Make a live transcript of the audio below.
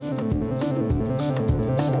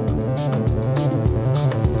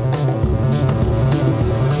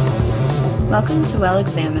Welcome to Well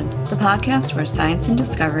Examined, the podcast where science and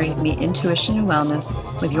discovery meet intuition and wellness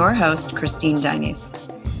with your host, Christine Dinies.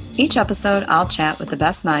 Each episode, I'll chat with the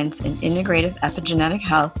best minds in integrative epigenetic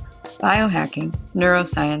health, biohacking,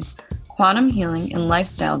 neuroscience, quantum healing, and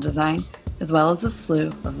lifestyle design, as well as a slew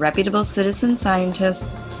of reputable citizen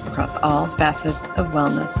scientists across all facets of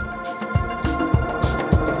wellness.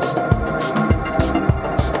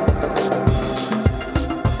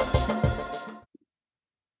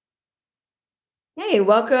 Hey,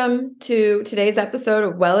 welcome to today's episode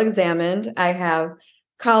of Well Examined. I have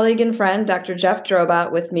colleague and friend, Dr. Jeff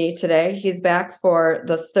Drobot, with me today. He's back for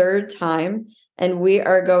the third time, and we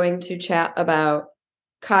are going to chat about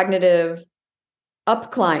cognitive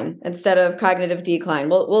upcline instead of cognitive decline.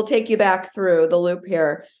 We'll take you back through the loop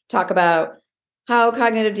here, talk about how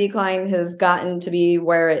cognitive decline has gotten to be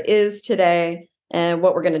where it is today and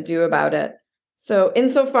what we're going to do about it. So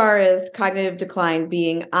insofar as cognitive decline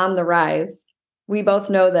being on the rise, we both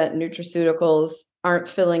know that nutraceuticals aren't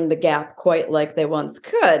filling the gap quite like they once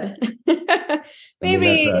could.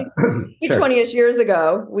 Maybe 20-ish years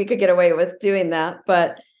ago, we could get away with doing that.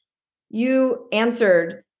 But you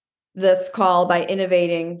answered this call by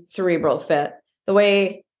innovating Cerebral Fit. The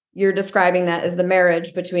way you're describing that is the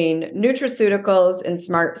marriage between nutraceuticals and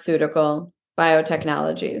smartceutical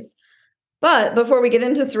biotechnologies. But before we get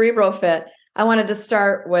into Cerebral Fit, I wanted to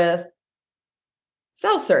start with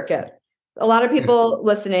Cell Circuit. A lot of people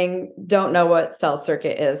listening don't know what Cell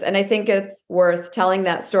Circuit is. And I think it's worth telling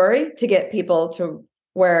that story to get people to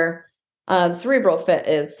where Cerebral Fit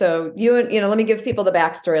is. So let me give people the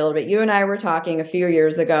backstory a little bit. You and I were talking a few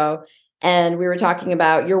years ago, and we were talking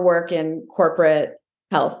about your work in corporate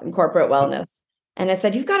health and corporate wellness. And I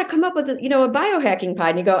said, you've got to come up with a biohacking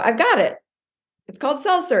pod. And you go, I've got it. It's called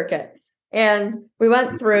Cell Circuit. And we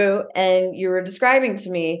went through, and you were describing to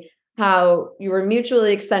me how you were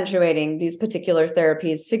mutually accentuating these particular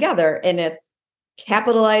therapies together, and it's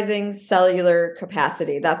capitalizing cellular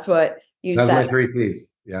capacity. That's what you said. That's my three C's.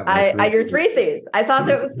 Yeah, your three C's. I thought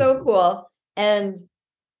that was so cool. And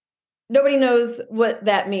nobody knows what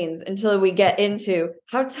that means until we get into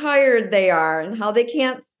how tired they are and how they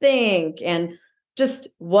can't think and just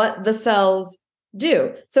what the cells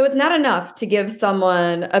do. So it's not enough to give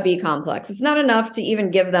someone a B complex. It's not enough to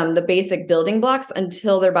even give them the basic building blocks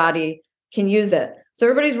until their body can use it. So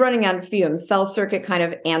everybody's running on fumes. Cell Circuit kind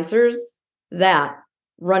of answers that,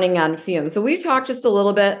 running on fumes. So we talked just a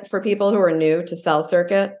little bit for people who are new to Cell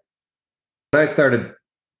Circuit. When I started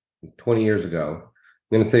 20 years ago,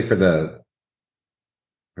 I'm going to say for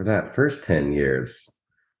that first 10 years,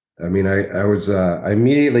 I mean, I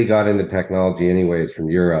immediately got into technology anyways from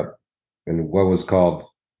Europe, and what was called,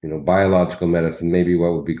 biological medicine, maybe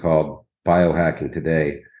what would be called biohacking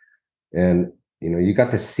today. And, you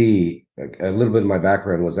got to see a little bit of my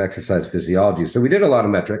background was exercise physiology. So we did a lot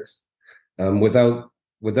of metrics without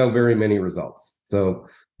very many results. So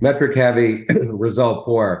metric heavy, result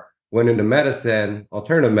poor, went into medicine,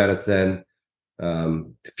 alternative medicine,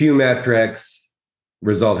 few metrics,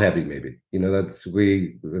 result heavy, maybe. That's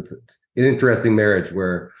an interesting marriage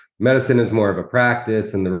where medicine is more of a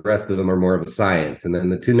practice and the rest of them are more of a science. And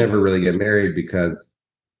then the two never really get married because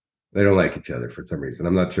they don't like each other for some reason.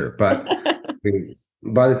 I'm not sure. But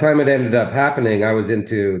by the time it ended up happening, I was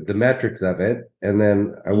into the metrics of it. And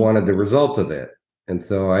then I wanted the result of it. And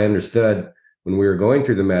so I understood when we were going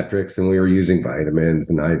through the metrics and we were using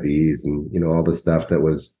vitamins and IVs and, all the stuff that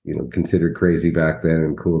was, considered crazy back then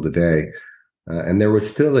and cool today. And there was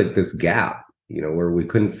still like this gap, where we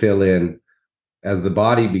couldn't fill in. As the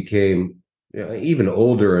body became even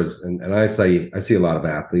older, and I see a lot of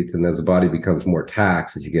athletes, and as the body becomes more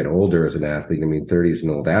taxed as you get older as an athlete, 30 is an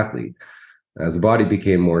old athlete. As the body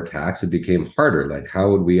became more taxed, it became harder. Like, how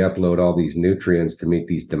would we upload all these nutrients to meet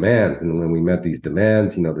these demands? And when we met these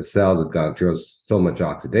demands, the cells had gone through so much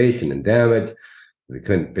oxidation and damage. They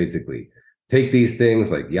couldn't basically take these things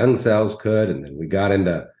like young cells could. And then we got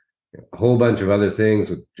into a whole bunch of other things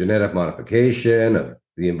with genetic modification of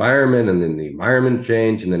the environment, and then the environment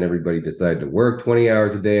changed, and then everybody decided to work 20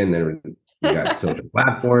 hours a day, and then we got social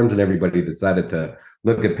platforms, and everybody decided to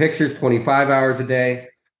look at pictures 25 hours a day,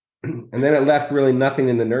 and then it left really nothing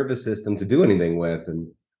in the nervous system to do anything with.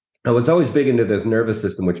 And I was always big into this nervous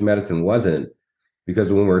system, which medicine wasn't,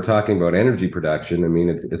 because when we're talking about energy production,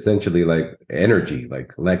 it's essentially like energy,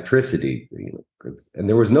 like electricity, and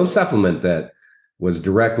there was no supplement that was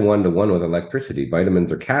direct one-to-one with electricity.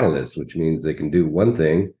 Vitamins are catalysts, which means they can do one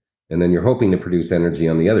thing, and then you're hoping to produce energy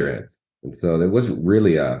on the other end. And so there wasn't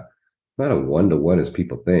really not a one-to-one as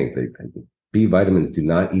people think. B vitamins do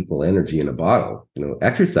not equal energy in a bottle.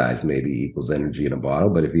 Exercise maybe equals energy in a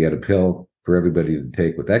bottle, but if you had a pill for everybody to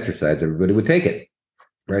take with exercise, everybody would take it,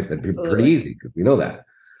 right? That'd be pretty Absolutely. easy because we know that.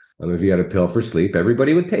 If you had a pill for sleep,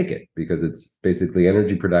 everybody would take it because it's basically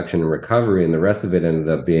energy production and recovery, and the rest of it ended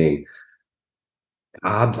up being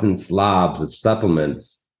gobs and slobs of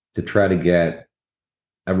supplements to try to get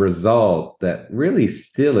a result that really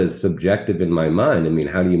still is subjective in my mind. I mean,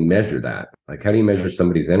 how do you measure that? Like, how do you measure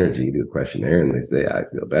somebody's energy? You do a questionnaire and they say, I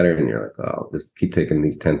feel better. And you're like, oh, just keep taking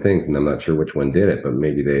these 10 things. And I'm not sure which one did it, but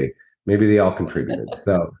maybe they all contributed.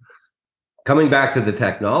 So coming back to the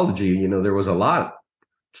technology, you know, there was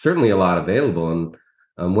certainly a lot available.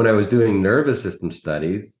 And when I was doing nervous system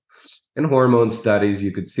studies and hormone studies,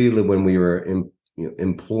 you could see that when we were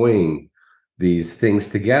employing these things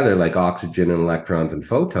together, like oxygen and electrons and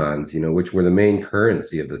photons, you know, which were the main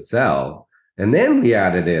currency of the cell. And then we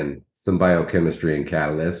added in some biochemistry and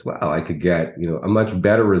catalysts. Wow, I could get, you know, a much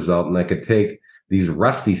better result. And I could take these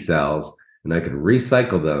rusty cells and I could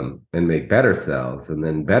recycle them and make better cells. And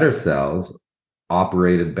then better cells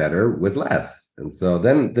operated better with less. And so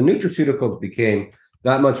then the nutraceuticals became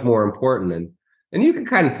that much more important. And you can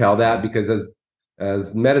kind of tell that because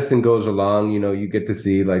as medicine goes along, you know, you get to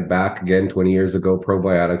see, like, back again 20 years ago,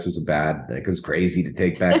 probiotics was like, it's crazy to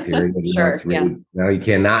take bacteria. Sure. Now you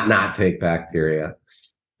cannot not take bacteria.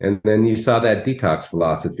 And then you saw that detox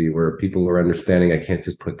philosophy where people were understanding I can't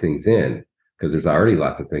just put things in because there's already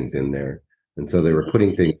lots of things in there. And so they were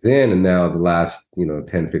putting things in. And now the last,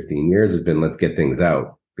 10, 15 years has been, let's get things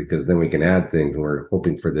out because then we can add things. And we're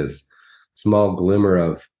hoping for this small glimmer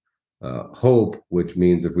of hope, which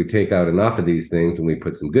means if we take out enough of these things and we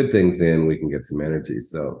put some good things in, we can get some energy.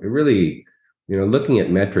 So it really, looking at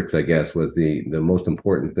metrics, I guess, was the most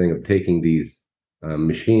important thing of taking these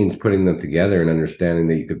machines, putting them together and understanding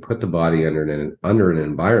that you could put the body under an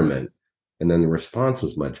environment, and then the response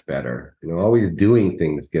was much better. Always doing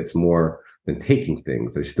things gets more than taking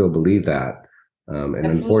things. I still believe that. And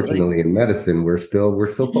Absolutely. unfortunately, in medicine, we're still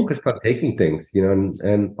focused on taking things,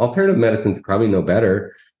 and alternative medicine is probably no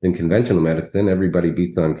better than conventional medicine. Everybody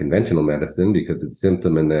beats on conventional medicine because it's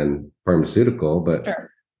symptom and then pharmaceutical. But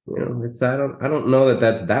Sure. it's I don't know that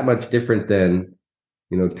that's that much different than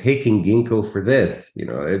taking ginkgo for this.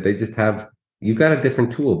 They just have, you got a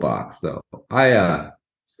different toolbox. So I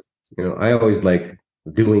always like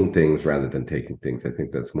doing things rather than taking things. I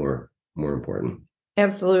think that's more important.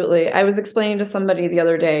 Absolutely. I was explaining to somebody the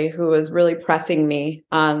other day who was really pressing me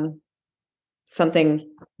on something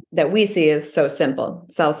that we see is so simple,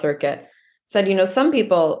 cell circuit. Said, some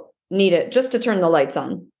people need it just to turn the lights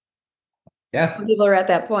on. Yeah. Some people are at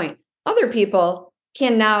that point. Other people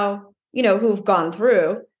can now, who've gone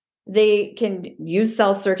through, they can use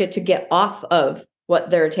cell circuit to get off of what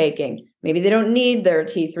they're taking. Maybe they don't need their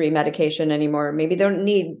T3 medication anymore. Maybe they don't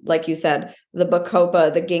need, like you said, the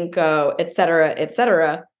Bacopa, the Ginkgo, et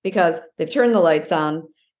cetera, because they've turned the lights on.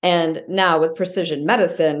 And now with precision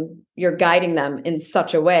medicine, you're guiding them in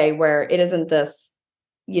such a way where it isn't this,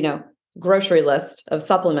 grocery list of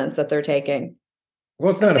supplements that they're taking.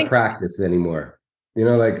 Well, it's not a practice anymore.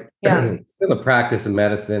 Yeah. It's still a practice of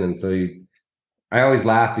medicine. And so I always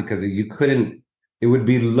laugh because it would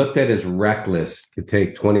be looked at as reckless to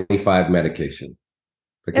take 25 medications.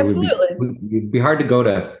 Absolutely. It'd be hard to go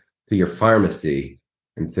to your pharmacy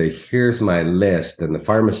and say, here's my list. And the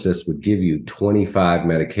pharmacist would give you 25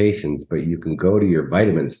 medications, but you can go to your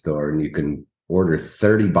vitamin store and you can order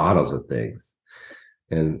 30 bottles of things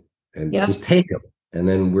and just take them. And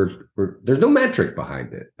then there's no metric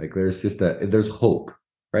behind it. Like there's hope,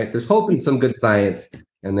 right? There's hope in some good science.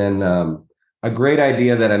 And then a great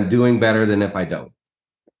idea that I'm doing better than if I don't.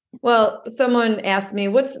 Well, someone asked me,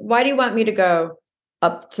 why do you want me to go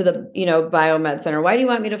up to the, biomed center? Why do you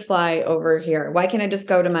want me to fly over here? Why can't I just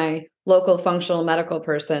go to my local functional medical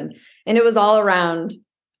person? And it was all around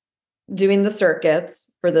doing the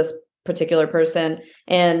circuits for this particular person.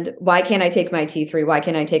 And why can't I take my T3? Why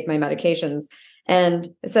can't I take my medications? And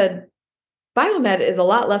I said, biomed is a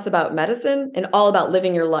lot less about medicine and all about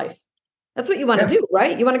living your life. That's what you want to do,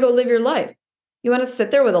 right? You want to go live your life. You want to sit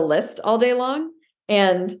there with a list all day long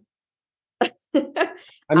and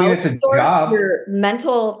it's a job. Your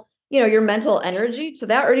mental energy to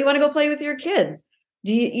that, or do you want to go play with your kids?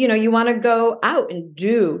 Do you want to go out and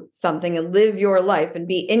do something and live your life and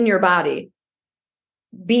be in your body,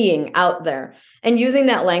 being out there and using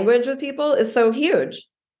that language with people is so huge.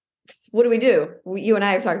 What do? You and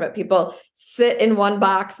I have talked about people sit in one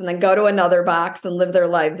box and then go to another box and live their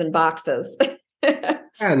lives in boxes.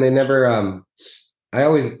 And they never, I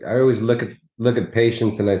always look at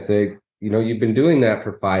patients and I say, you've been doing that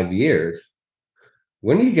for 5 years.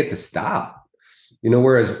 When do you get to stop?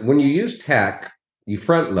 Whereas when you use tech, you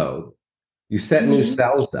front load, you set new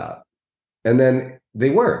cells up, and then they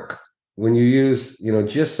work when you use,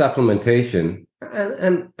 just supplementation.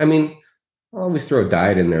 And I mean, I always throw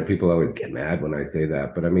diet in there. People always get mad when I say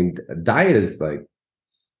that, but I mean, diet is like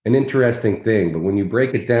an interesting thing. But when you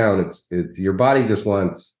break it down, it's your body just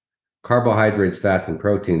wants carbohydrates, fats, and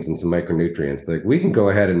proteins, and some micronutrients. Like we can go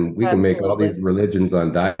ahead and we can make all Absolutely. these religions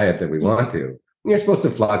on diet that we want to. You're supposed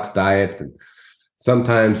to flux diets, and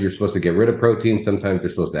sometimes you're supposed to get rid of protein. Sometimes you're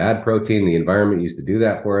supposed to add protein. The environment used to do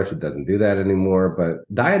that for us. It doesn't do that anymore.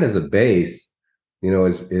 But diet as a base,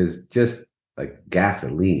 is just like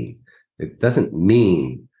gasoline. It doesn't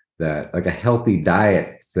mean that like a healthy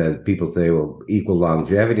diet says people say will equal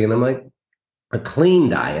longevity. And I'm like, a clean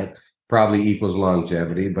diet probably equals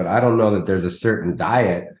longevity, but I don't know that there's a certain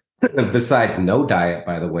diet besides no diet,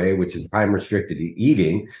 by the way, which is time restricted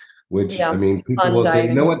eating, which I Yeah. mean, people will say,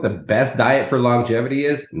 you know Undieting. what the best diet for longevity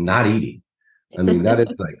is? Not eating. I mean, that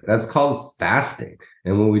is like, that's called fasting.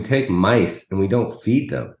 And when we take mice and we don't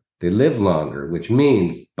feed them, they live longer, which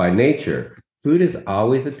means by nature, food is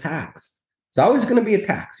always a tax. It's always going to be a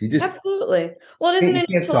tax. You just Absolutely. Well, it isn't you an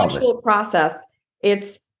can't solve it. intellectual process.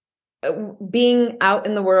 It's being out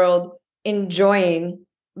in the world, enjoying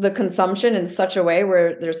the consumption in such a way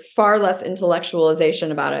where there's far less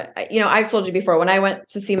intellectualization about it. I've told you before, when I went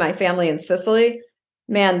to see my family in Sicily,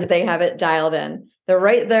 man, did they have it dialed in. They're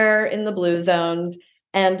right there in the blue zones.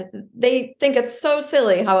 And they think it's so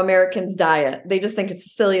silly how Americans diet. They just think it's the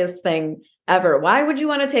silliest thing ever. Why would you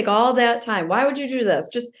want to take all that time? Why would you do this?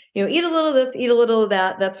 Just, eat a little of this, eat a little of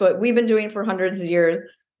that. That's what we've been doing for hundreds of years.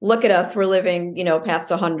 Look at us, we're living,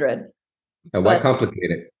 past 100. Why But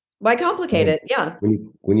complicate it? why complicate it? Yeah.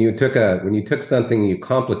 When you took something, you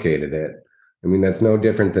complicated it. I mean, that's no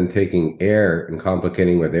different than taking air and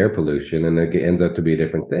complicating with air pollution, and it ends up to be a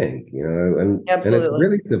different thing, and it's Absolutely.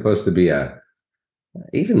 really supposed to be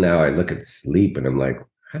even now I look at sleep and I'm like,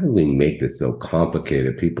 how do we make this so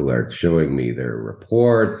complicated? People are showing me their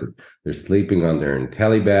reports, and they're sleeping on their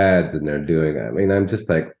IntelliBeds, and they're doing, I mean, I'm just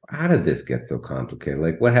like, how did this get so complicated?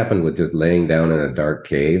 Like, what happened with just laying down in a dark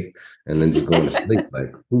cave and then just going to sleep?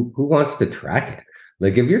 Like, who wants to track it?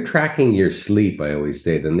 Like, if you're tracking your sleep, I always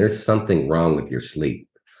say, then there's something wrong with your sleep.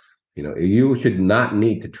 You should not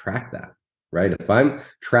need to track that, right? If I'm Oh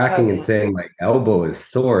tracking and yeah. saying my elbow is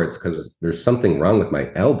sore, it's because there's something wrong with my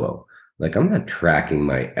elbow. Like I'm not tracking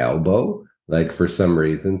my elbow, like for some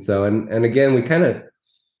reason. So, and again, we kind of,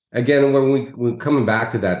 again, when we coming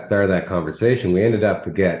back to that start of that conversation, we ended up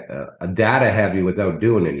to get a data heavy without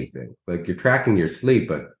doing anything. Like you're tracking your sleep,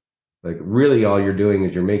 but like really all you're doing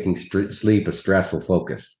is you're making sleep a stressful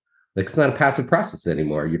focus. Like it's not a passive process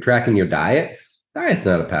anymore. You're tracking your diet. Diet's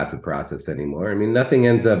not a passive process anymore. I mean, nothing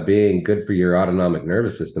ends up being good for your autonomic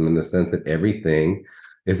nervous system in the sense that everything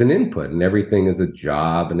is an input and everything is a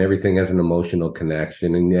job and everything has an emotional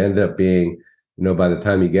connection. And you end up being, by the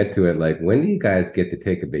time you get to it, like, when do you guys get to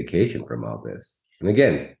take a vacation from all this? And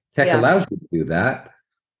again, tech Yeah. allows you to do that.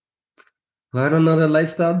 Well, I don't know that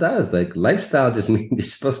lifestyle does. Like lifestyle just means you're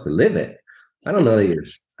supposed to live it. I don't know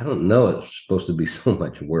it's supposed to be so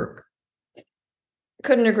much work.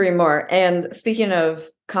 Couldn't agree more. And speaking of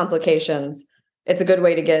complications, it's a good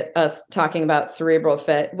way to get us talking about Cerebral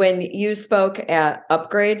Fit. When you spoke at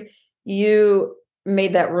Upgrade, you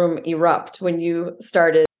made that room erupt when you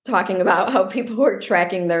started talking about how people were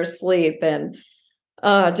tracking their sleep and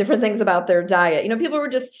different things about their diet. People were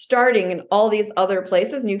just starting in all these other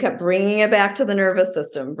places, and you kept bringing it back to the nervous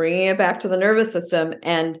system, bringing it back to the nervous system,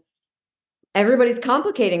 and everybody's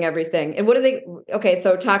complicating everything. And what do they? Okay,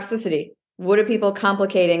 so toxicity. What are people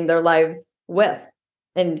complicating their lives with?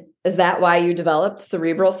 And is that why you developed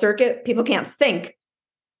cerebral circuit? People can't think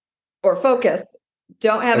or focus,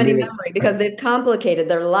 don't have I any mean, memory because they've complicated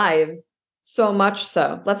their lives so much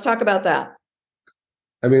so. Let's talk about that.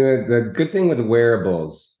 I mean, the good thing with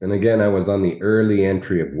wearables, and again, I was on the early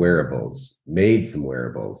entry of wearables, made some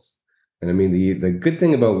wearables. And I mean, the good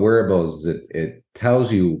thing about wearables is it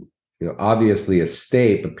tells you, obviously a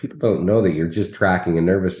state, but people don't know that you're just tracking a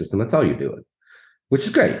nervous system. That's all you're doing, which is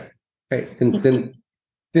great. Right.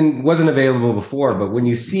 Then wasn't available before. But when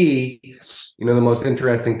you see, the most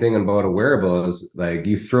interesting thing about a wearable is like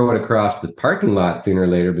you throw it across the parking lot sooner or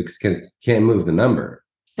later because you can't move the number.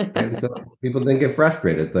 And so people then get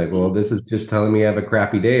frustrated. It's like, well, this is just telling me I have a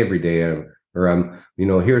crappy day every day, or I'm,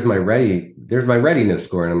 there's my readiness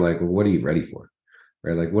score, and I'm like, well, what are you ready for,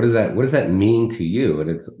 right? Like, what does that mean to you? And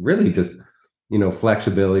it's really just,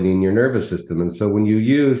 flexibility in your nervous system. And so when you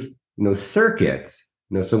use, circuits,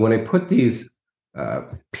 so when I put these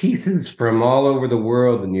pieces from all over the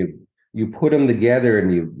world and you put them together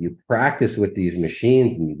and you practice with these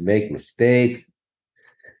machines and you make mistakes,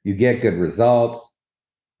 you get good results.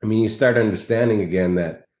 I mean, you start understanding again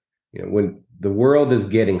that, when the world is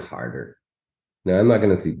getting harder. Now, I'm not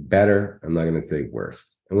going to say better. I'm not going to say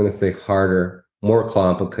worse. I'm going to say harder, more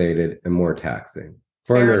complicated, and more taxing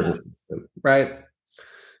for our Fair enough. nervous system, right?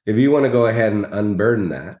 If you want to go ahead and unburden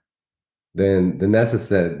that, then the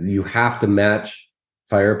necessary, you have to match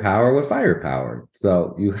firepower with firepower.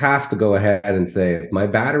 So you have to go ahead and say, if my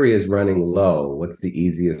battery is running low, what's the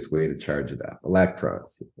easiest way to charge it up?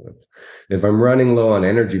 Electrons. If I'm running low on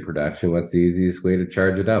energy production, what's the easiest way to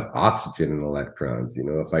charge it up? Oxygen and electrons.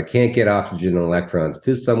 If I can't get oxygen and electrons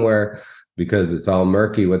to somewhere because it's all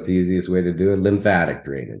murky, what's the easiest way to do it? Lymphatic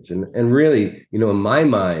drainage. And really, in my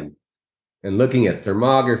mind, and looking at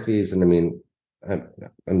thermographies, and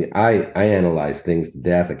I analyze things to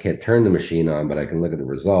death. I can't turn the machine on, but I can look at the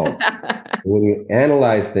results. When you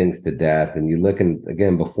analyze things to death and you look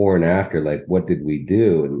again before and after, like what did we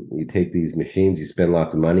do? And you take these machines you spend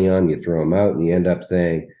lots of money on, you throw them out, and you end up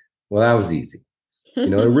saying, well, that was easy. It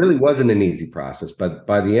really wasn't an easy process, but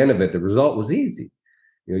by the end of it, the result was easy.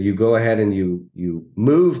 You go ahead and you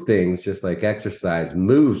move things just like exercise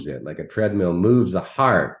moves it, like a treadmill moves the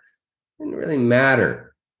heart. It didn't really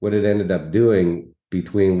matter what it ended up doing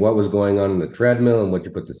between what was going on in the treadmill and what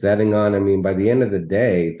you put the setting on. I mean, by the end of the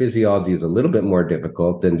day, physiology is a little bit more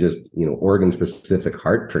difficult than just, organ specific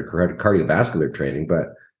cardiovascular training.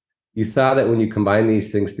 But you saw that when you combine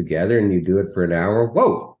these things together and you do it for an hour,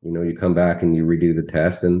 whoa, you come back and you redo the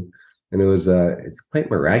test, and it was, it's quite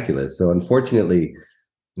miraculous. So unfortunately,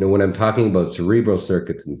 when I'm talking about cerebral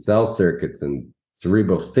circuits and cell circuits and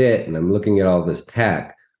cerebral fit, and I'm looking at all this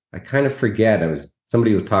tech, I kind of forget.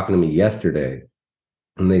 Somebody was talking to me yesterday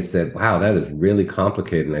and they said, wow, that is really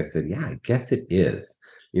complicated. And I said, yeah, I guess it is.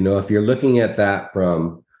 If you're looking at that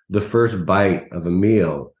from the first bite of a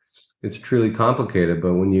meal, it's truly complicated.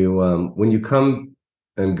 But when you come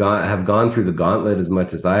and have gone through the gauntlet as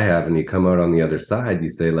much as I have, and you come out on the other side, you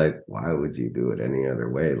say, like, why would you do it any other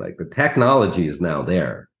way? Like, the technology is now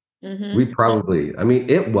there. We probably,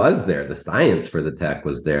 it was there. The science for the tech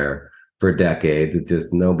was there for decades. It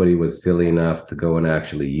just, nobody was silly enough to go and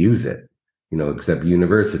actually use it, except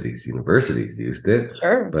universities. Universities used it,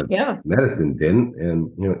 Sure. But yeah, medicine didn't.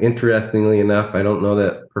 And, interestingly enough, I don't know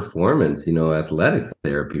that performance, athletic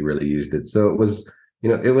therapy really used it. So it was,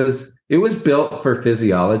 it was built for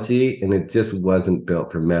physiology, and it just wasn't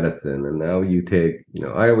built for medicine. And now you take,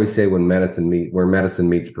 I always say where medicine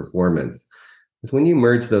meets performance is when you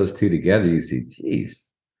merge those two together, you see, geez,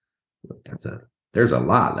 there's a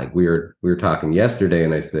lot. Like we were talking yesterday,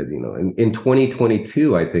 and I said, in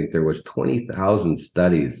 2022, I think there was 20,000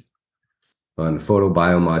 studies on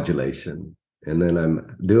photobiomodulation. And then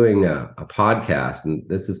I'm doing a podcast, and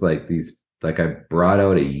this is like I brought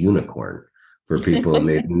out a unicorn for people, and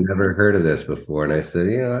they've never heard of this before. And I said,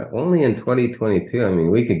 only in 2022,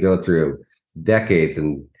 we could go through decades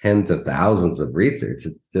and tens of thousands of research.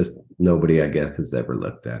 It's just nobody, I guess, has ever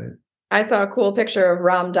looked at it. I saw a cool picture of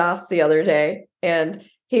Ram Dass the other day, and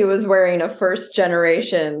he was wearing a first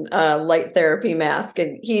generation light therapy mask,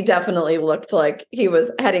 and he definitely looked like he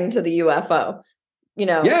was heading to the UFO.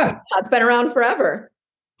 Yeah, so it's been around forever.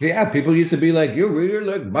 Yeah, people used to be like, you're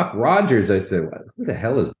like Buck Rogers. I said, who the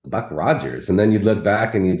hell is Buck Rogers? And then you'd look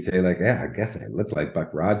back and you'd say, like, yeah, I guess I look like Buck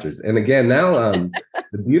Rogers. And again, now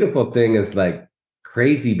the beautiful thing is, like,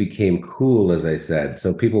 crazy became cool, as I said.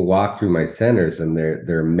 So people walk through my centers and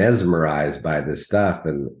they're mesmerized by this stuff,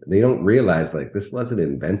 and they don't realize, like, this wasn't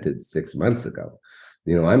invented 6 months ago.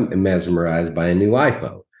 I'm mesmerized by a new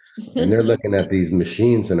iPhone. And they're looking at these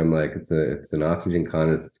machines, and I'm like, it's an oxygen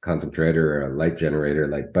concentrator or a light generator,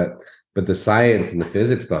 but the science and the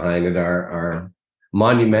physics behind it are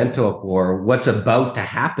monumental for what's about to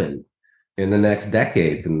happen in the next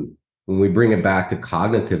decades. And when we bring it back to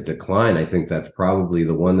cognitive decline, I think that's probably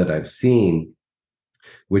the one that I've seen,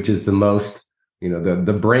 which is the most,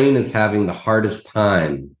 the brain is having the hardest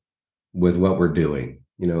time with what we're doing,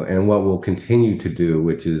 and what we'll continue to do,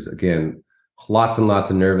 which is, again, lots and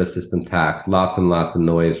lots of nervous system tax, lots and lots of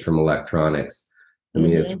noise from electronics.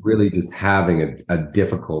 It's really just having a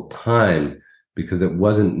difficult time because it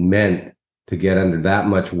wasn't meant to get under that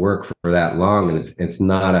much work for that long. And it's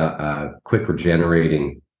not a quick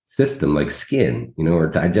regenerating system like skin, or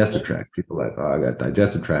digestive tract. People are like, oh, I got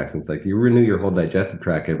digestive tracts. And it's like, you renew your whole digestive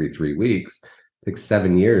tract every 3 weeks. It takes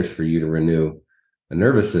 7 years for you to renew a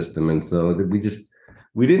nervous system. And so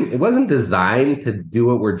it wasn't designed to do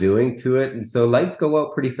what we're doing to it. And so lights go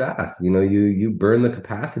out pretty fast. You burn the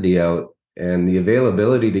capacity out, and the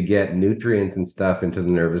availability to get nutrients and stuff into the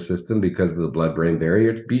nervous system because of the blood-brain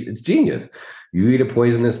barrier. It's genius. You eat a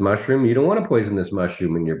poisonous mushroom, you don't want a poisonous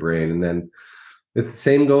mushroom in your brain. And then It's the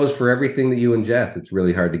same goes for everything that you ingest. It's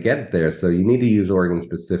really hard to get it there. So you need to use organ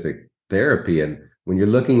specific therapy. And when you're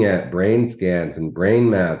looking at brain scans and brain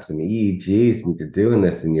maps and EEGs, and you're doing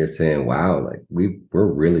this and you're saying, wow, like we're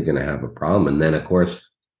really going to have a problem. And then of course,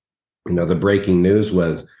 the breaking news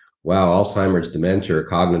was, wow, Alzheimer's, dementia, or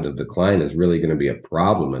cognitive decline is really going to be a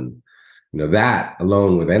problem. And that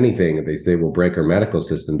alone with anything, they say will break our medical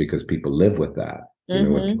system because people live with that.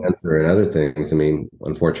 With cancer and other things, I mean,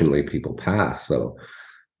 unfortunately, people pass. So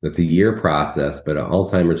that's a year process, but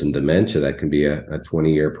Alzheimer's and dementia, that can be a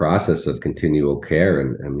 20-year process of continual care.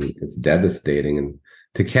 And I mean, it's devastating. And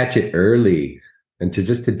to catch it early and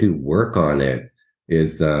to do work on it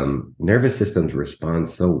is nervous systems respond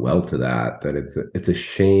so well to that it's a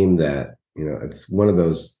shame that, it's one of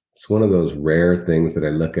those rare things that I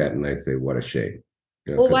look at and I say, what a shame.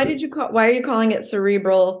 Well, why are you calling it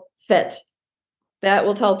Cerebral Fit? That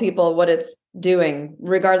will tell people what it's doing,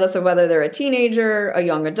 regardless of whether they're a teenager, a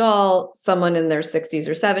young adult, someone in their 60s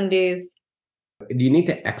or 70s. You need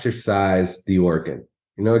to exercise the organ.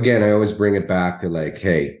 Again, I always bring it back to like,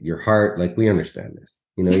 hey, your heart, like we understand this.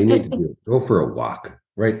 You need to go for a walk,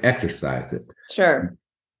 right? Exercise it. Sure.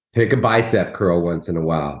 Take a bicep curl once in a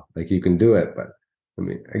while. Like you can do it. But I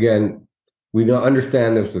mean, again, we don't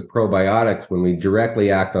understand this with probiotics. When we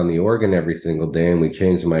directly act on the organ every single day and we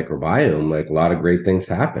change the microbiome, like a lot of great things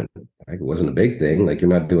happen. Like it wasn't a big thing. Like you're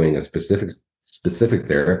not doing a specific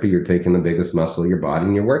therapy. You're taking the biggest muscle of your body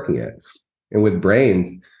and you're working it. And with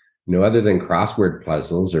brains, other than crossword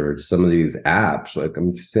puzzles or some of these apps, like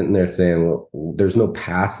I'm just sitting there saying, well, there's no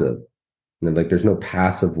passive. There's no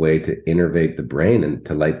passive way to innervate the brain and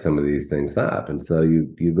to light some of these things up. And so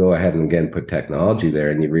you go ahead and again put technology there,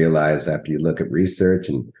 and you realize after you look at research,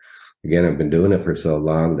 and again, I've been doing it for so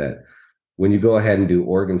long, that when you go ahead and do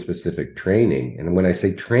organ specific training, and when I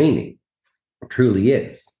say training, it truly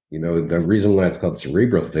is, the reason why it's called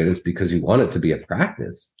Cerebral Fit is because you want it to be a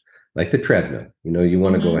practice, like the treadmill. You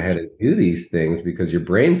want to go ahead and do these things because your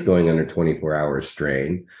brain's going under 24-hour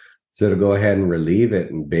strain. So to go ahead and relieve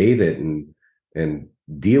it and bathe it and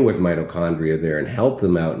deal with mitochondria there and help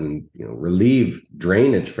them out and relieve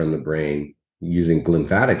drainage from the brain using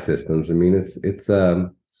lymphatic systems. I mean,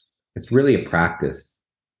 it's really a practice.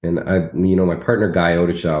 And my partner Guy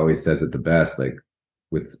Odisha always says it the best, like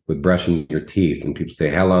with brushing your teeth. And people say,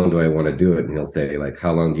 how long do I want to do it? And he'll say, like,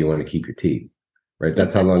 how long do you want to keep your teeth? Right?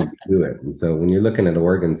 That's how long you do it. And so when you're looking at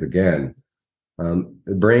organs again,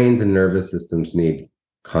 the brains and nervous systems need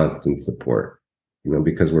constant support,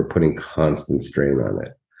 because we're putting constant strain on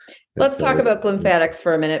it. Let's talk about lymphatics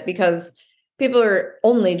for a minute, because people are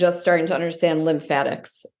only just starting to understand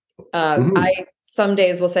lymphatics. I some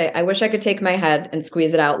days will say, I wish I could take my head and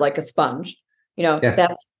squeeze it out like a sponge.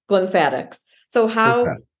 That's lymphatics. So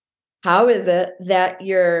how is it that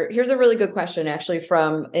here's a really good question actually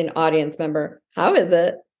from an audience member. How is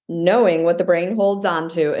it, knowing what the brain holds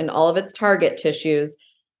onto and all of its target tissues,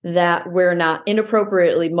 that we're not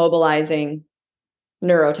inappropriately mobilizing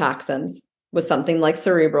neurotoxins with something like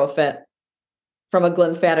Cerebral Fit from a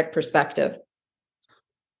lymphatic perspective?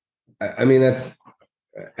 I mean, that's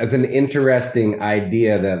an interesting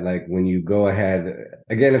idea that, like, when you go ahead,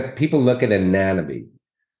 again, if people look at anatomy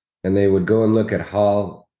and they would go and look at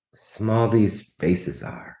how small these spaces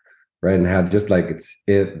are, right? And how just like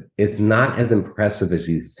it's not as impressive as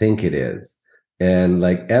you think it is. And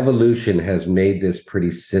like evolution has made this pretty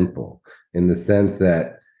simple in the sense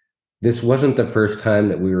that this wasn't the first time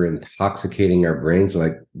that we were intoxicating our brains.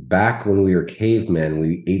 Like back when we were cavemen,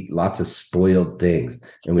 we ate lots of spoiled things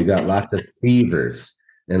and we got lots of fevers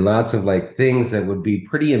and lots of like things that would be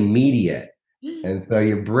pretty immediate. And so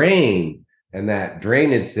your brain and that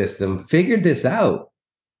drainage system figured this out,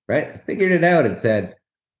 right? Figured it out and said,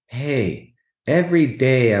 hey, every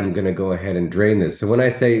day I'm going to go ahead and drain this. So when I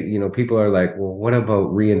say, people are like, well, what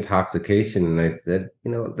about re-intoxication? And I said,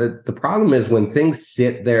 the problem is when things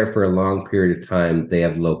sit there for a long period of time, they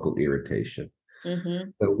have local irritation.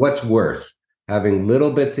 But what's worse, having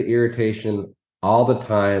little bits of irritation all the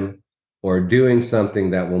time or doing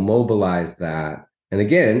something that will mobilize that? And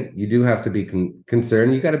again, you do have to be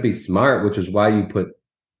concerned. You got to be smart, which is why you put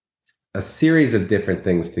a series of different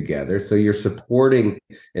things together. So you're supporting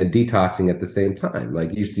and detoxing at the same time.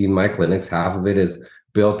 Like you see in my clinics, half of it is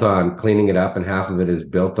built on cleaning it up and half of it is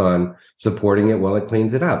built on supporting it while it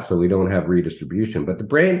cleans it up. So we don't have redistribution. But the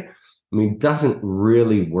brain, doesn't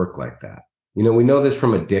really work like that. We know this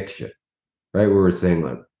from addiction, right? Where we're saying,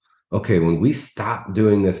 like, okay, when we stop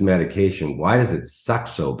doing this medication, why does it suck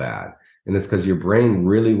so bad? And it's because your brain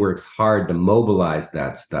really works hard to mobilize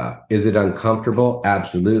that stuff. Is it uncomfortable?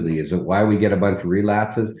 Absolutely. Is it why we get a bunch of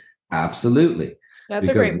relapses? Absolutely. That's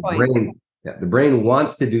a great point. Yeah, the brain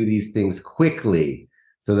wants to do these things quickly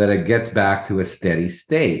so that it gets back to a steady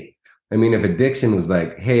state. I mean, if addiction was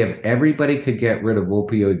like, hey, if everybody could get rid of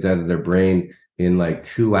opioids out of their brain in like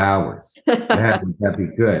 2 hours, man, would that be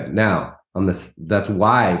good? Now, on this, that's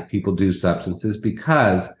why people do substances,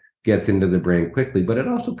 because it gets into the brain quickly, but it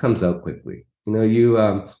also comes out quickly.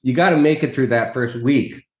 You got to make it through that first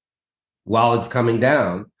week while it's coming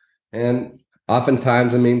down, and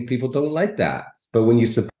oftentimes, I mean, people don't like that. But when you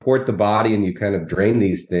support the body and you kind of drain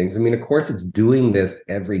these things, I mean, of course, it's doing this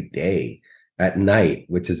every day at night,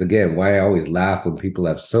 which is, again, why I always laugh when people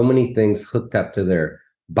have so many things hooked up to their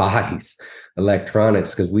bodies,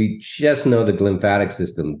 electronics, because we just know the lymphatic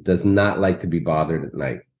system does not like to be bothered at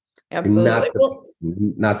night. Absolutely.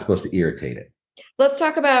 You're not supposed to irritate it. Let's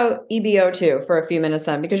talk about EBO2 for a few minutes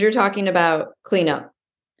then, because you're talking about cleanup.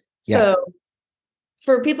 Yeah. So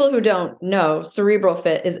for people who don't know, Cerebral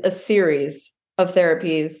Fit is a series of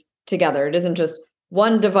therapies together. It isn't just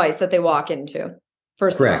one device that they walk into.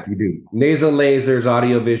 Correct. You do nasal lasers,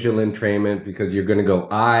 audiovisual entrainment, because you're going to go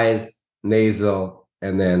eyes, nasal,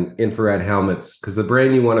 and then infrared helmets, because the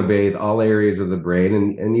brain, you want to bathe all areas of the brain,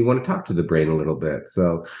 and you want to talk to the brain a little bit.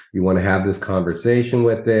 So you want to have this conversation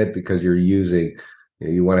with it, because you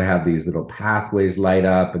want to have these little pathways light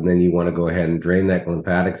up, and then you want to go ahead and drain that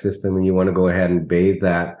lymphatic system, and you want to go ahead and bathe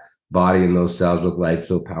that body and those cells with light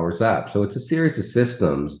so it powers up. So it's a series of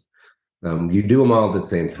systems. You do them all at the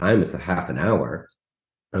same time. It's a half an hour,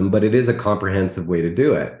 but it is a comprehensive way to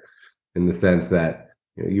do it, in the sense that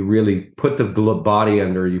you really put the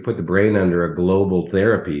brain under a global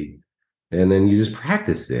therapy, and then you just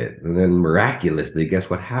practice it. And then miraculously, guess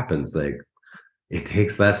what happens? Like, it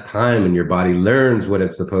takes less time and your body learns what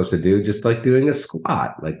it's supposed to do, just like doing a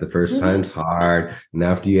squat. Like, the first time's hard. And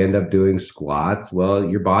after you end up doing squats, well,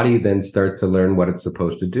 your body then starts to learn what it's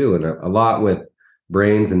supposed to do. And a lot with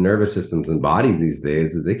brains and nervous systems and bodies these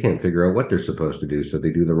days is they can't figure out what they're supposed to do. So they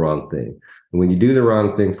do the wrong thing. And when you do the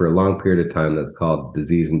wrong thing for a long period of time, that's called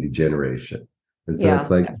disease and degeneration. And so it's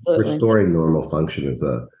like absolutely. Restoring normal function is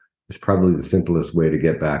probably the simplest way to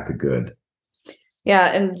get back to good.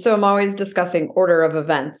 Yeah. And so I'm always discussing order of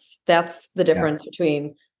events. That's the difference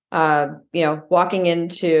between, walking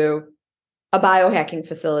into a biohacking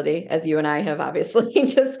facility, as you and I have obviously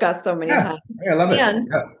discussed so many times. I love it. And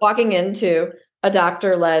walking into a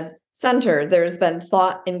doctor-led center. There's been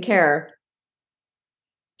thought and care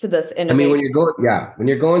to this innovation. I mean, when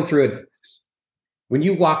you're going through it, when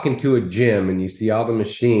you walk into a gym and you see all the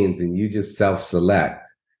machines and you just self-select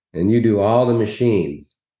and you do all the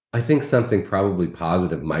machines, I think something probably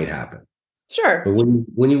positive might happen. Sure. But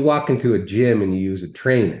when you walk into a gym and you use a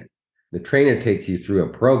trainer, the trainer takes you through a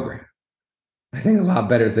program, I think a lot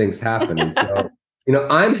better things happen. And so,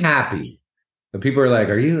 I'm happy. But people are like,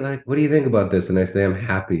 what do you think about this? And I say, I'm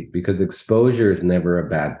happy, because exposure is never a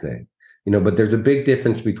bad thing. But there's a big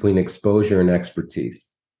difference between exposure and expertise.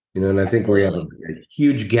 And I think we have a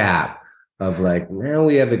huge gap of like, now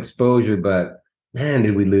we have exposure, but man,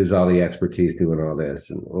 did we lose all the expertise doing all this?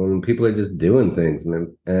 And when people are just doing things,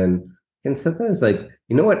 and sometimes, like,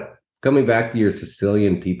 what? Coming back to your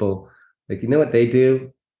Sicilian people, like, what they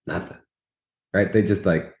do? Nothing, right? They just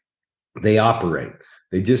they operate.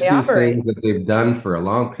 They just do things that they've done for a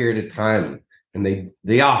long period of time, and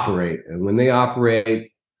they operate. And when they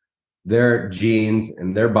operate, their genes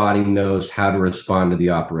and their body knows how to respond to the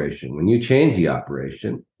operation. When you change the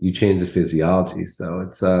operation, you change the physiology. So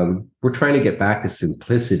it's we're trying to get back to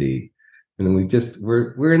simplicity, and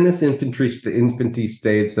we're in this infancy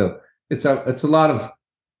stage. So it's a lot of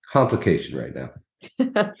complication right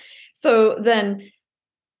now. So then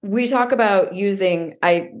we talk about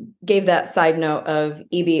I gave that side note of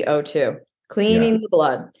EBO2, cleaning the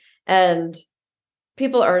blood, and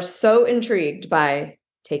people are so intrigued by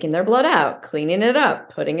taking their blood out, cleaning it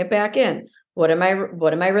up, putting it back in. What am I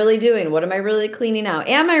really doing? What am I really cleaning out?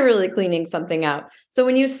 Am I really cleaning something out? So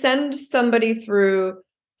when you send somebody through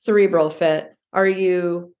Cerebral Fit, are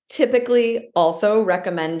you typically also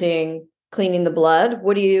recommending cleaning the blood?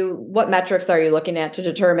 What metrics are you looking at to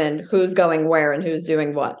determine who's going where and who's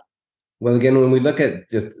doing what? Well, again, when we look at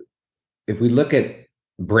if we look at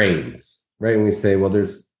brains, right? And we say, well,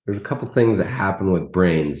 there's a couple things that happen with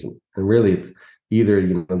brains, and really it's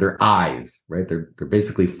either, their eyes, right? They're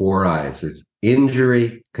basically four eyes. There's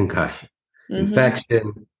injury, concussion,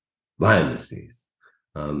 infection, Lyme disease,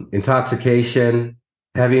 intoxication,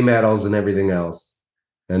 heavy metals, and everything else.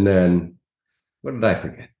 And then, what did I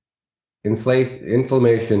forget?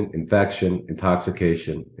 Inflammation, infection,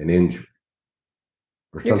 intoxication, and injury,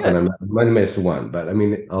 or something. I might have missed one, but I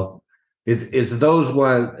mean, it's those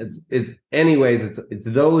one. It's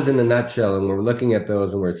those in a nutshell. And we're looking at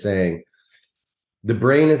those and we're saying, the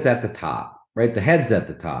brain is at the top, right? The head's at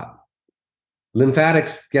the top.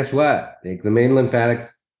 Lymphatics, guess what? Like the main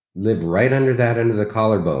lymphatics live right under the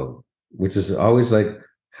collarbone, which is always like,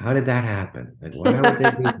 how did that happen? Like,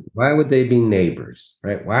 why would they be neighbors,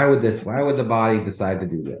 right? Why would the body decide to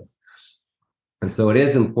do this? And so it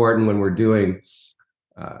is important when we're doing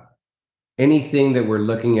uh, anything that we're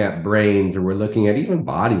looking at brains or we're looking at even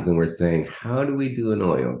bodies and we're saying, how do we do an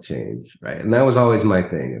oil change? Right. And that was always my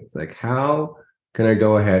thing. It's like, how can I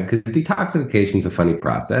go ahead? Because detoxification is a funny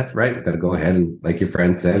process, right? We've got to go ahead and, like your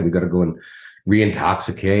friend said, we've got to go and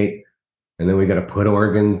reintoxicate. And then we got to put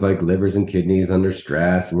organs like livers and kidneys under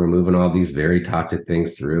stress. And we're moving all these very toxic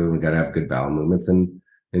things through. And we got to have good bowel movements. And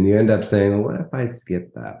you end up saying, well, what if I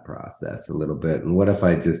skip that process a little bit? And what if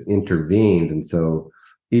I just intervened? And so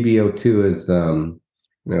EBO2 is,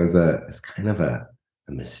 it's kind of a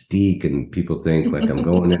mystique, and people think like I'm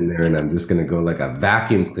going in there and I'm just going to go like a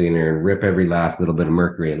vacuum cleaner and rip every last little bit of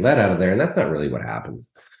mercury and lead out of there. And that's not really what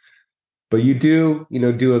happens. But you do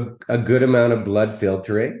a good amount of blood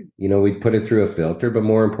filtering. We put it through a filter, but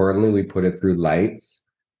more importantly, we put it through lights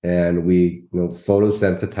and we,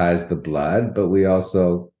 photosensitize the blood, but we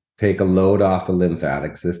also take a load off the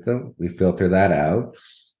lymphatic system. We filter that out.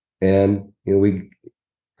 And,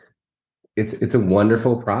 it's a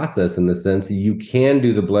wonderful process in the sense that you can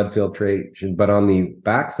do the blood filtration, but on the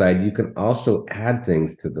backside, you can also add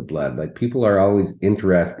things to the blood. Like people are always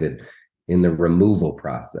interested in the removal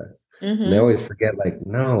process. Mm-hmm. And they always forget, like,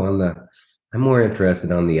 no, I'm more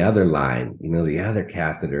interested on the other line, the other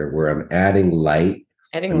catheter where I'm adding light,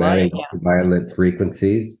 adding ultraviolet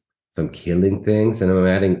frequencies, so I'm killing things, and I'm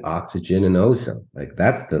adding oxygen and ozone. Like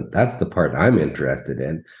that's the part I'm interested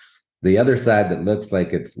in. The other side that looks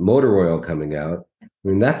like it's motor oil coming out,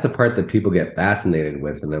 that's the part that people get fascinated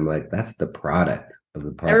with. And I'm like, that's the product of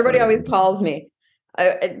the part. Everybody always calls me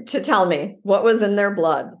to tell me what was in their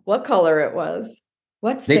blood, what color it was.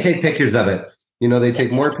 They take pictures of it. They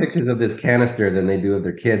take more pictures of this canister than they do of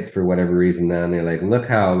their kids for whatever reason now. And they're like, look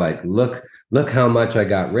how much I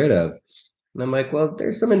got rid of. And I'm like, well,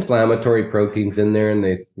 there's some inflammatory proteins in there. And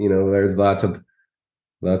there's lots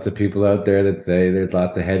of people out there that say there's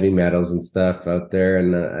lots of heavy metals and stuff out there.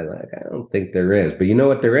 And I don't think there is. But you know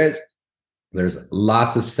what there is? There's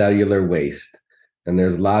lots of cellular waste. And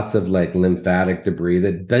there's lots of like lymphatic debris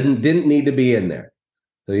that didn't need to be in there.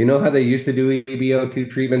 So you know how they used to do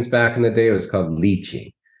EBO2 treatments back in the day? It was called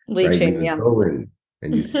leaching. Leaching, right? Go in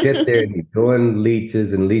and you sit there and you go in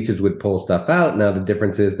leeches, and leeches would pull stuff out. Now the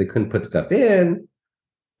difference is they couldn't put stuff in.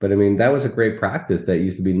 But that was a great practice that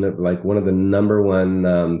used to be like one of the number one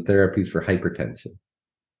therapies for hypertension,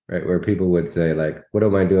 right? Where people would say, like, what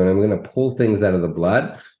am I doing? I'm going to pull things out of the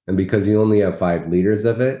blood. And because you only have 5 liters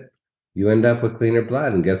of it, you end up with cleaner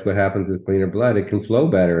blood. And guess what happens with cleaner blood? It can flow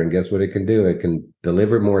better. And guess what it can do? It can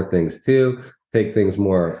deliver more things too, take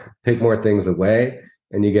more things away,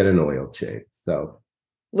 and you get an oil change. So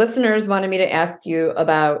listeners wanted me to ask you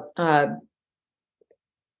about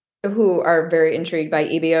who are very intrigued by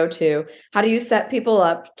EBO2. How do you set people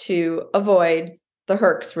up to avoid the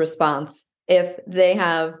Herx response if they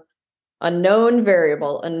have a known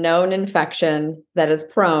variable, a known infection that is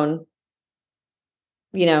prone,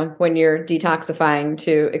 when you're detoxifying,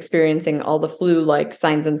 to experiencing all the flu-like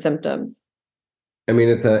signs and symptoms?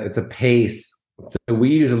 It's a pace. So we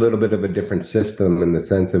use a little bit of a different system in the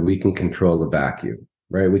sense that we can control the vacuum,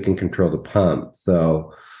 right? We can control the pump.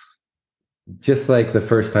 So just like the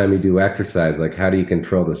first time you do exercise, like how do you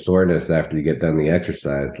control the soreness after you get done the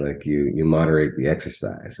exercise? Like you moderate the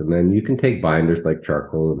exercise, and then you can take binders like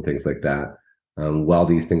charcoal and things like that while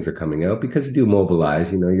these things are coming out, because you do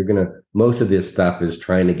mobilize. Most of this stuff is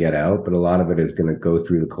trying to get out, but a lot of it is going to go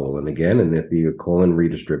through the colon again. And if your colon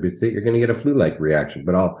redistributes it, you're going to get a flu-like reaction.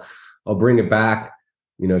 But I'll bring it back,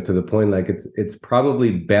 to the point, like it's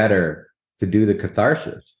probably better to do the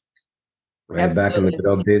catharsis. Right. Absolutely. Back in the good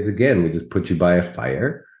old days, again, we just put you by a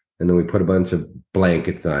fire, and then we put a bunch of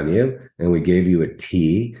blankets on you, and we gave you a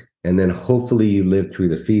tea, and then hopefully you lived through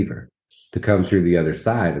the fever to come through the other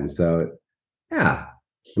side. And so, yeah,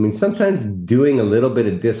 sometimes doing a little bit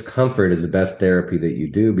of discomfort is the best therapy that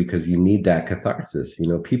you do, because you need that catharsis.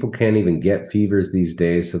 People can't even get fevers these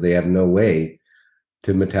days, so they have no way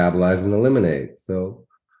to metabolize and eliminate. So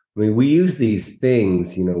we use these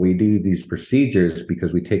things, we do these procedures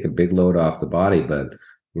because we take a big load off the body, but,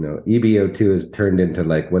 EBO2 is turned into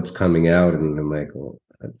like what's coming out. And I'm like, well,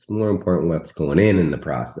 it's more important what's going in the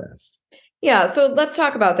process. Yeah. So let's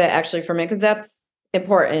talk about that actually for a minute, because that's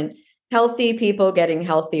important. Healthy people getting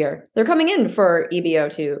healthier. They're coming in for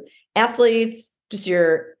EBO2. Athletes, just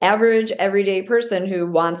your average everyday person who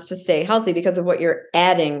wants to stay healthy because of what you're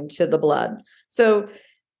adding to the blood. So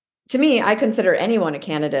to me, I consider anyone a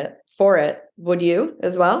candidate for it. Would you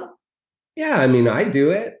as well? Yeah, I mean, I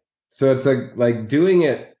do it. So it's like doing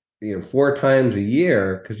it, 4 times a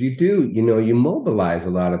year, because you do, you mobilize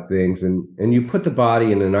a lot of things, and you put the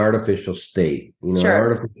body in an artificial state, an Sure.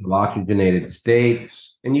 artificial oxygenated state,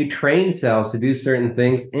 and you train cells to do certain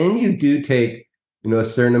things, and you do take, a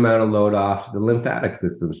certain amount of load off the lymphatic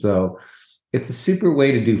system. So it's a super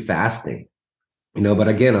way to do fasting, but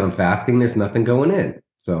again, on fasting, there's nothing going in.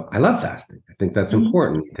 So I love fasting. I think that's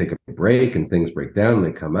important. You take a break and things break down and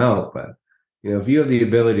they come out. But if you have the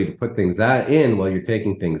ability to put things in while you're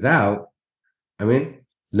taking things out, I mean,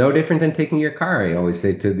 it's no different than taking your car. I always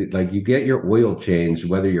say you get your oil changed,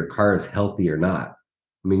 whether your car is healthy or not.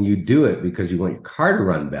 I mean, you do it because you want your car to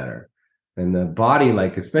run better. And the body,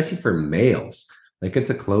 especially for males,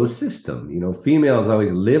 it's a closed system. Females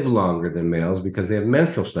always live longer than males because they have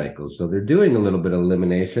menstrual cycles. So they're doing a little bit of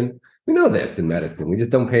elimination. We know this in medicine. We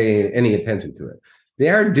just don't pay any attention to it. They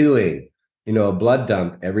are doing, a blood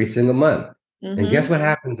dump every single month. And guess what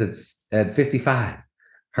happens at 55?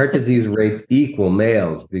 Heart disease rates equal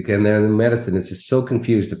males, because the medicine is just so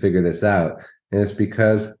confused to figure this out. And it's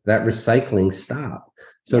because that recycling stopped.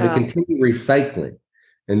 So to continue recycling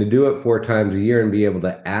and to do it 4 times a year and be able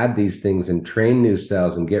to add these things and train new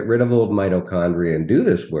cells and get rid of old mitochondria and do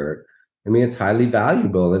this work, I mean, it's highly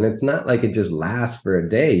valuable. And it's not like it just lasts for a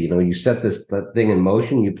day. You set this thing in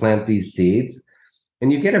motion, you plant these seeds,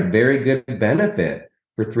 and you get a very good benefit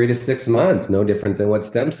for 3 to 6 months, no different than what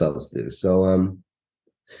stem cells do. So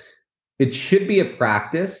it should be a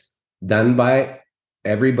practice done by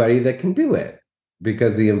everybody that can do it,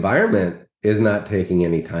 because the environment is not taking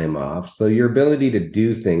any time off. So your ability to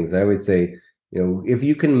do things, I always say, if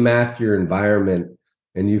you can match your environment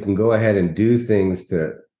and you can go ahead and do things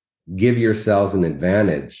to give your cells an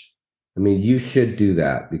advantage, I mean, you should do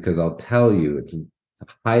that, because I'll tell you, it's a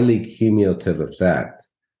highly cumulative effect.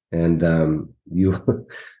 And you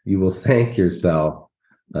will thank yourself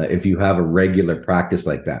if you have a regular practice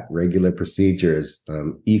like that. Regular procedures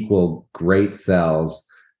equal great cells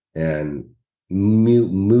and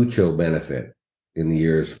mucho benefit in the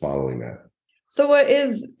years following that. So what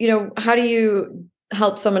is, how do you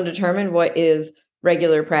help someone determine what is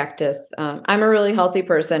regular practice? I'm a really healthy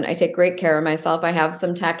person. I take great care of myself. I have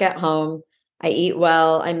some tech at home. I eat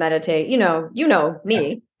well. I meditate. You know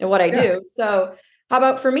me and what I do. So how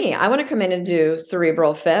about for me? I want to come in and do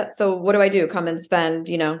Cerebral Fit. So what do I do? Come and spend,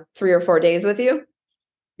 3 or 4 days with you?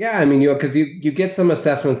 Yeah, I mean, because you get some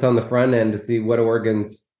assessments on the front end to see what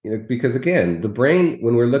organs, because again, the brain,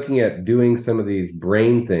 when we're looking at doing some of these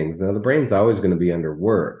brain things, now the brain's always going to be under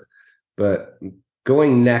work, but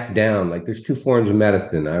going neck down, there's 2 forms of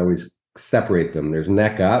medicine. I always separate them. There's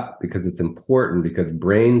neck up, because it's important, because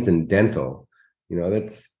brains and dental,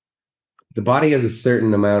 that's, the body has a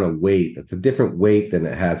certain amount of weight. That's a different weight than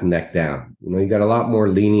it has neck down. You got a lot more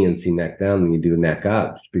leniency neck down than you do neck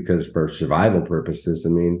up, because for survival purposes, I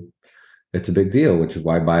mean, it's a big deal, which is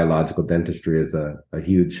why biological dentistry is a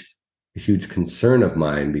huge concern of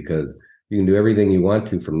mine, because you can do everything you want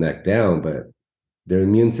to from neck down, but their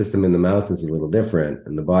immune system in the mouth is a little different,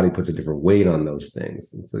 and the body puts a different weight on those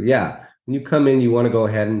things. And so, when you come in, you want to go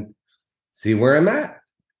ahead and see where I'm at.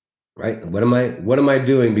 Right? What am I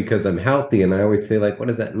doing because I'm healthy? And I always say, what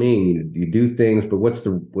does that mean? You do things, but what's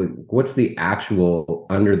the actual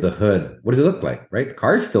under the hood? What does it look like? Right? The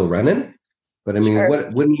car's still running. But I mean,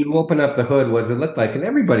 when you open up the hood, what does it look like? And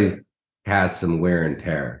everybody's has some wear and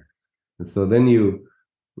tear. And so then you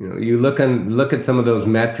look at some of those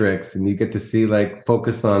metrics, and you get to see,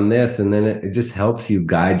 focus on this, and then it just helps you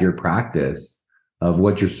guide your practice of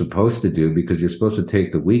what you're supposed to do, because you're supposed to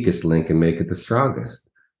take the weakest link and make it the strongest.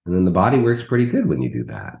 And then the body works pretty good when you do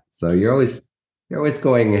that. So you're always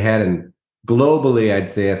going ahead, and globally, I'd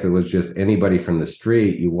say if it was just anybody from the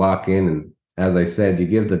street, you walk in, and as I said, you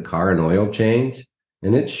give the car an oil change,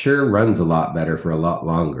 and it sure runs a lot better for a lot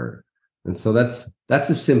longer. And so that's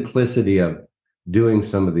the simplicity of doing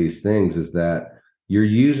some of these things, is that you're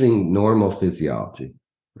using normal physiology,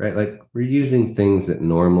 right? We're using things that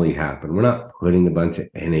normally happen. We're not putting a bunch of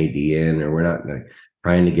NAD in, or we're not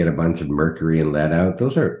trying to get a bunch of mercury and lead out.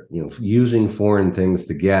 Those are, using foreign things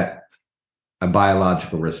to get a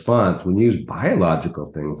biological response. When you use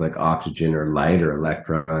biological things like oxygen or light or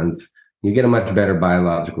electrons, you get a much better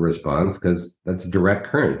biological response, because that's direct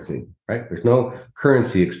currency, right? There's no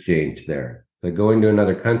currency exchange there. It's like going to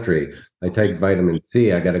another country. I take vitamin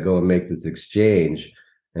C, I got to go and make this exchange,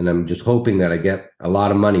 and I'm just hoping that I get a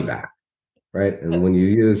lot of money back, right? And when you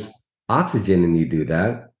use oxygen and you do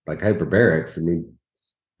that, like hyperbarics, I mean,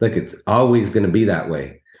 like it's always going to be that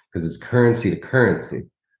way because it's currency to currency.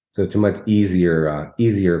 So it's a much easier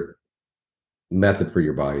method for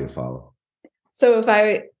your body to follow. So if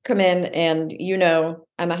I come in and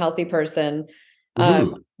I'm a healthy person,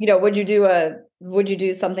 would you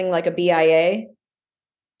do something like a BIA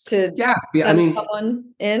to I mean,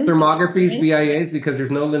 someone in? thermographies, BIAs, because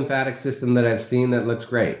there's no lymphatic system that I've seen that looks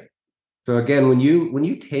great. So again, when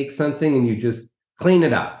you take something and you just clean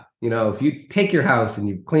it up, if you take your house and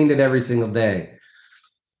you've cleaned it every single day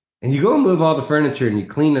and you go and move all the furniture and you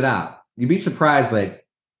clean it up, you'd be surprised, like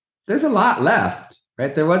there's a lot left,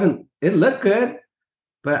 right? It looked good,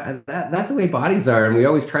 but that's the way bodies are. And we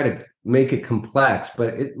always try to make it complex,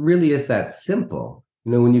 but it really is that simple.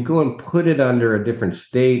 When you go and put it under a different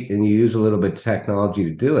state and you use a little bit of technology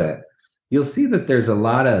to do it, you'll see that there's a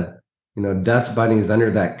lot of, dust bunnies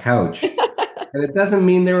under that couch. And it doesn't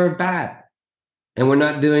mean they were bad. And we're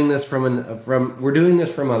not doing this we're doing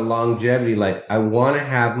this from a longevity. Like I want to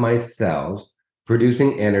have my cells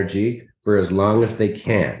producing energy for as long as they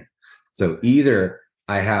can. So either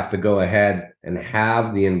I have to go ahead and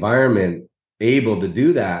have the environment able to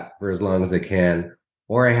do that for as long as they can,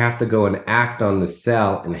 or I have to go and act on the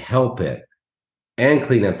cell and help it and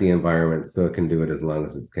clean up the environment so it can do it as long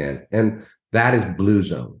as it can. And that is Blue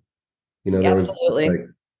Zone. There Absolutely. was like,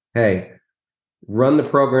 hey, run the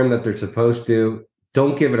program that they're supposed to.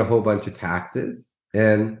 Don't give it a whole bunch of taxes.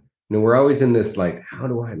 And we're always in this like, how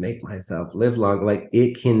do I make myself live long? Like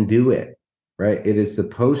it can do it, right? It is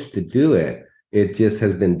supposed to do it. It just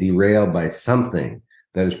has been derailed by something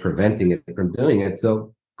that is preventing it from doing it.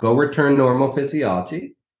 So go return normal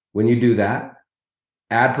physiology. When you do that,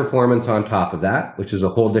 add performance on top of that, which is a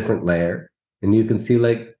whole different layer. And you can see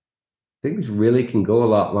like things really can go a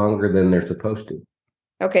lot longer than they're supposed to.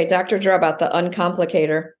 Okay, Dr. Drobot, the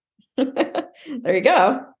uncomplicator. There you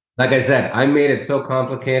go. Like I said, I made it so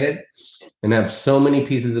complicated and have so many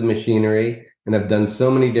pieces of machinery and I've done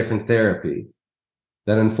so many different therapies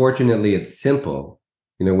that unfortunately it's simple,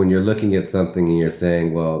 when you're looking at something and you're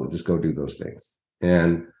saying, well, just go do those things.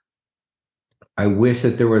 And I wish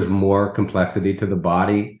that there was more complexity to the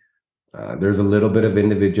body. There's a little bit of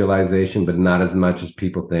individualization, but not as much as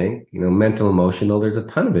people think. Mental, emotional, there's a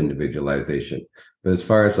ton of individualization. But as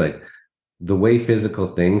far as like the way physical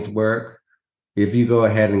things work, if you go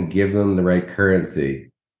ahead and give them the right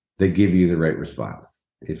currency, they give you the right response.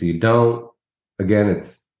 If you don't, again,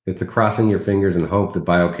 it's a crossing your fingers and hope that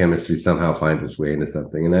biochemistry somehow finds its way into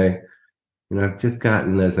something. And I've just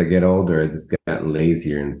gotten, as I get older, I've just gotten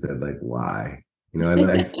lazier and said, like, why?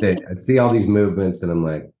 I see all these movements and I'm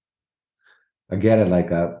like, I get it, like,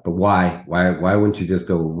 but why? Why wouldn't you just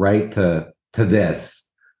go right to this?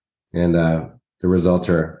 And the results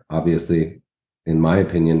are obviously, in my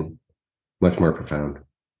opinion, much more profound.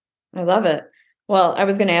 I love it. Well, I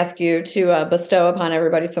was going to ask you to bestow upon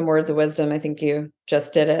everybody some words of wisdom. I think you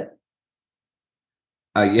just did it.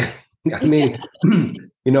 Yeah. I mean,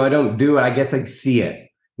 I don't do it. I guess I see it.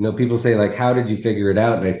 People say like, how did you figure it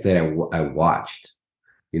out? And I say, I watched,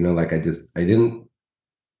 like I didn't,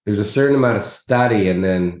 there's a certain amount of study. And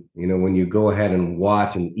then, when you go ahead and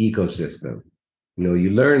watch an ecosystem, you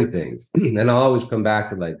learn things. And I'll always come back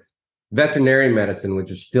to like veterinary medicine,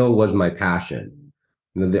 which still was my passion.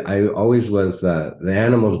 I always was, the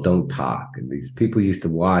animals don't talk. And these people used to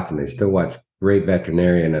watch and they still watch Great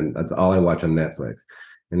Veterinarian. And that's all I watch on Netflix.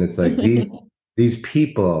 And it's like these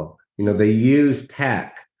people, they use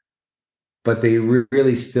tech, but they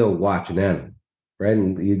really still watch an animal, right?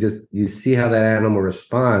 And you see how that animal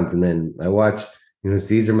responds. And then I watch,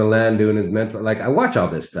 Cesar Millan doing his mental, like I watch all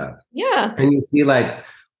this stuff. Yeah. And you see like,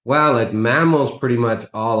 wow, like mammals pretty much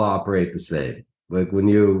all operate the same. Like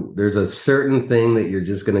there's a certain thing that you're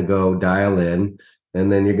just going to go dial in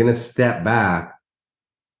and then you're going to step back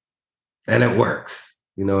and it works.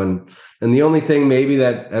 And the only thing maybe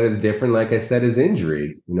that is different, like I said, is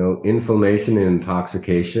injury, inflammation and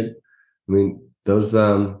intoxication. I mean, those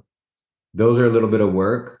are a little bit of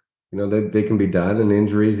work, they can be done. And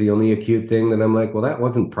injury is the only acute thing that I'm like, well, that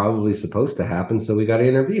wasn't probably supposed to happen. So we got to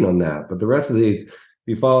intervene on that. But the rest of these, if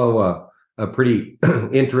you follow a pretty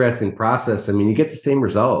interesting process, I mean, you get the same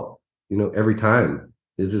result, every time.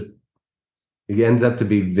 It ends up to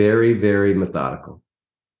be very, very methodical.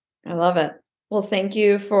 I love it. Well, thank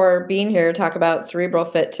you for being here to talk about Cerebral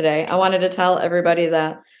Fit today. I wanted to tell everybody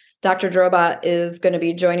that Dr. Drobot is going to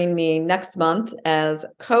be joining me next month as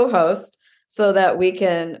co-host so that we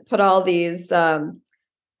can put all these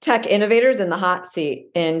tech innovators in the hot seat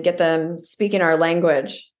and get them speaking our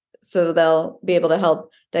language so they'll be able to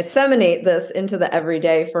help disseminate this into the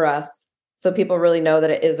everyday for us so people really know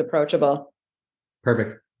that it is approachable.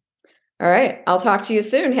 Perfect. All right. I'll talk to you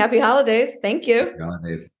soon. Happy holidays. Thank you.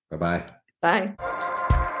 Holidays. Bye-bye. Bye.